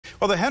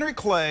Well, the Henry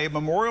Clay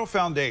Memorial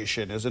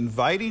Foundation is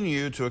inviting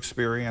you to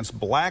experience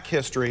Black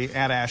history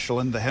at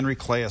Ashland, the Henry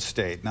Clay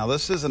Estate. Now,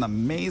 this is an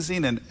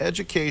amazing and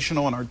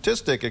educational and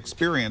artistic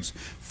experience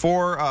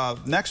for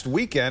next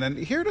weekend. And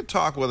here to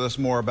talk with us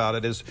more about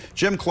it is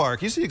Jim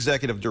Clark. He's the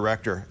executive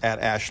director at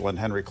Ashland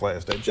Henry Clay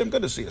Estate. Jim,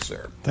 good to see you,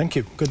 sir. Thank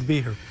you. Good to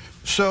be here.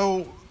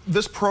 So,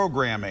 this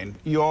programming,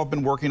 you all have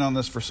been working on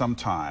this for some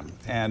time,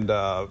 and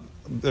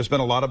there's been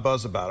a lot of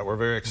buzz about it. We're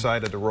very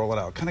excited to roll it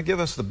out. Kind of give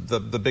us the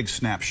big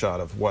snapshot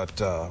of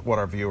what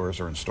our viewers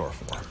are in store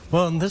for.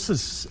 Well, and this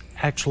is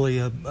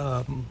actually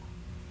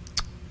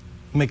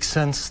makes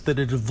sense that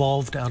it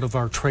evolved out of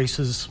our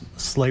Traces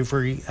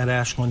Slavery at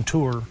Ashland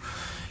tour,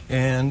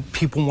 and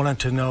people wanted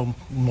to know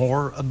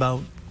more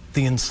about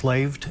the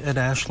enslaved at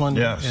Ashland.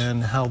 Yes.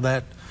 And how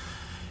that,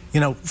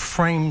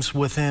 frames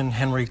within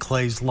Henry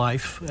Clay's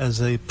life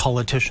as a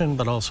politician,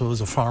 but also as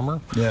a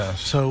farmer.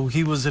 Yes. So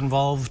he was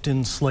involved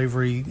in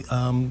slavery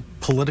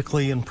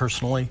politically and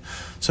personally.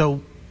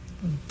 So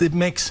it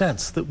makes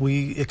sense that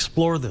we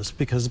explore this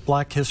because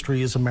Black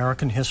history is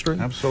American history.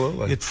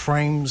 Absolutely. It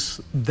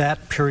frames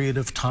that period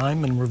of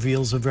time and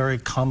reveals a very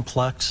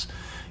complex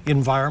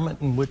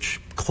environment in which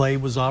Clay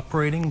was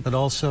operating, but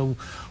also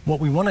what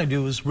we want to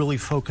do is really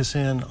focus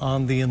in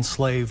on the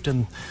enslaved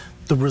and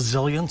the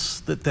resilience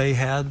that they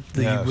had,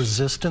 the Yes.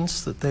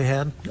 resistance that they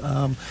had,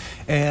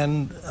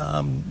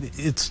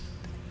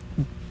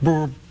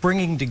 we're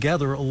bringing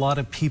together a lot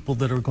of people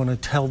that are going to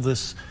tell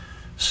this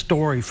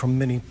story from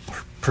many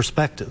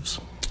perspectives.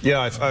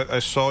 Yeah, I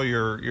saw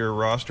your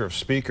roster of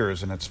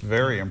speakers, and it's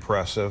very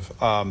impressive.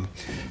 How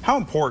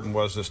important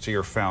was this to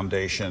your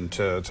foundation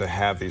to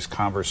have these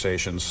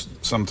conversations?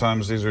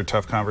 Sometimes these are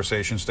tough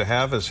conversations to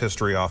have, as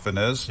history often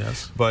is.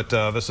 Yes. But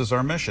this is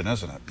our mission,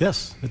 isn't it?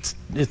 Yes,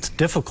 it's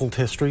difficult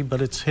history,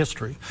 but it's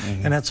history.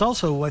 Mm-hmm. And it's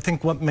also, I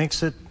think, what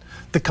makes it,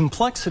 the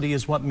complexity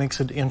is what makes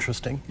it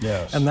interesting.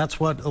 Yes. And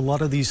that's what a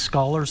lot of these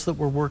scholars that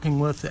we're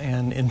working with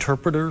and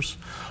interpreters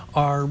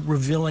are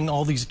revealing,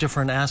 all these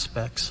different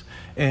aspects.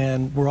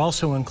 And we're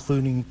also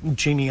including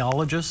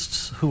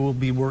genealogists who will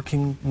be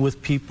working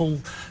with people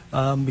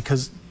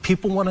because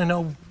people want to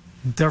know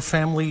their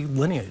family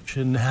lineage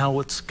and how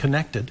it's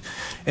connected.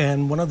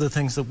 And one of the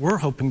things that we're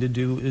hoping to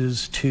do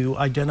is to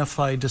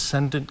identify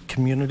descendant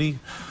community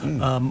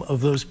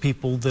of those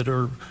people that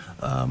are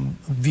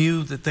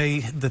view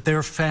that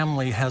their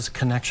family has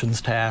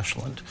connections to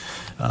Ashland,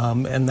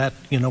 and that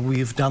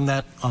we've done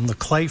that on the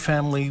Clay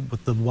family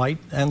with the white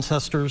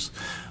ancestors,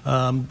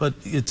 but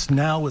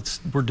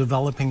we're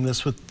developing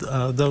this with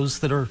those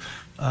that are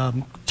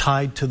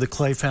tied to the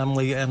Clay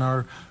family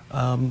and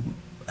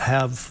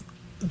have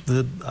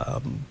the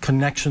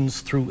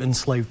connections through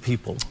enslaved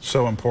people.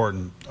 So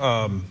important.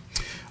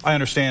 I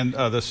understand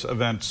this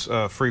event's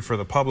free for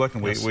the public,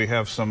 and Yes. we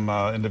have some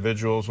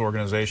individuals,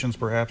 organizations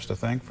perhaps to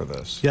thank for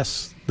this.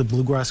 Yes, the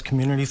Bluegrass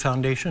Community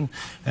Foundation,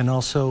 and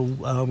also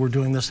we're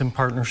doing this in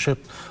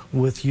partnership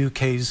with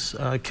UK's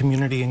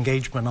Community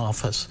Engagement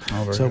Office.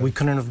 Oh, very so good. we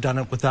couldn't have done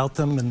it without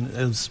them, and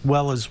as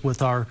well as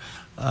with our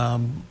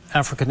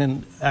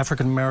African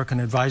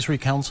American Advisory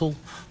Council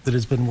that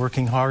has been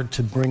working hard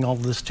to bring all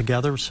this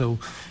together. So,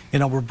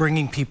 we're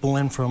bringing people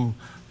in from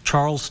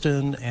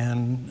Charleston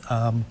and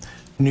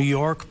New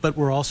York, but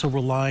we're also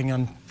relying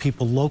on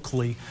people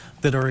locally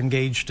that are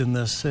engaged in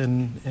this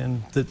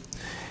and that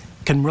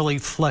can really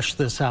flesh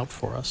this out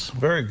for us.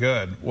 Very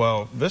good.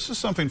 Well, this is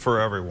something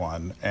for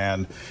everyone,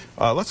 and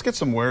let's get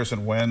some wheres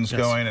and whens Yes.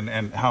 going,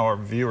 and how our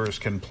viewers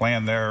can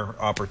plan their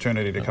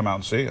opportunity to come out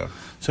and see you.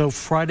 So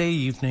Friday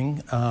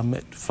evening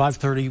at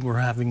 5:30, we're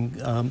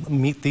having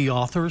Meet the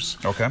Authors.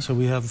 Okay. So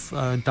we have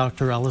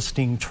Dr.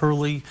 Elistine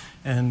Turley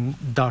and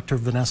Dr.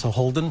 Vanessa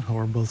Holden, who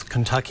are both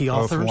Kentucky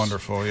authors. Both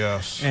wonderful,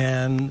 yes.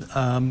 And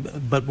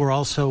but we're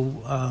also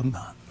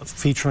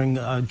featuring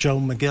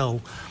Joe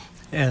McGill.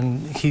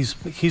 And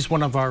he's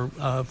one of our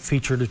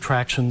featured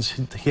attractions.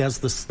 He has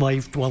the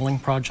Slave Dwelling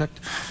Project.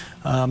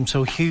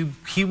 So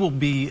he will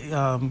be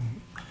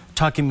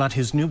talking about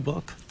his new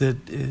book that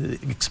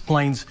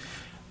explains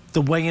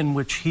the way in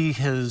which he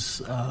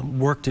has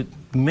worked at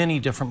many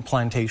different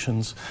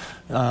plantations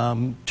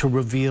to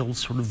reveal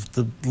sort of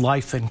the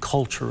life and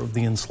culture of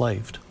the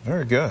enslaved.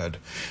 Very good.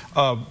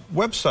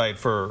 Website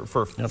for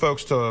Yep.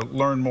 folks to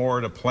learn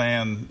more, to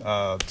plan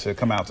to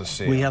come out to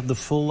see. We have the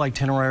full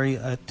itinerary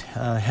at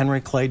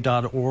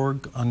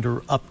henryclay.org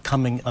under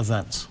upcoming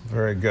events.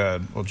 Very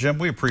good. Well, Jim,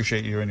 we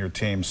appreciate you and your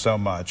team so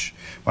much.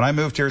 When I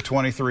moved here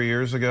 23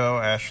 years ago,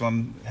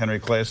 Ashland Henry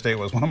Clay Estate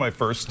was one of my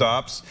first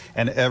stops,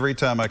 and every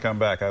time I come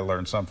back, I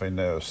learn something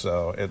new.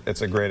 So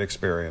it's a great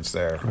experience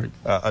there. Great.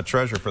 A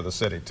treasure for the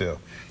city, too.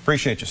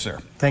 Appreciate you, sir.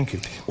 Thank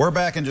you. We're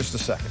back in just a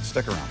second.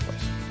 Stick around,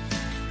 please.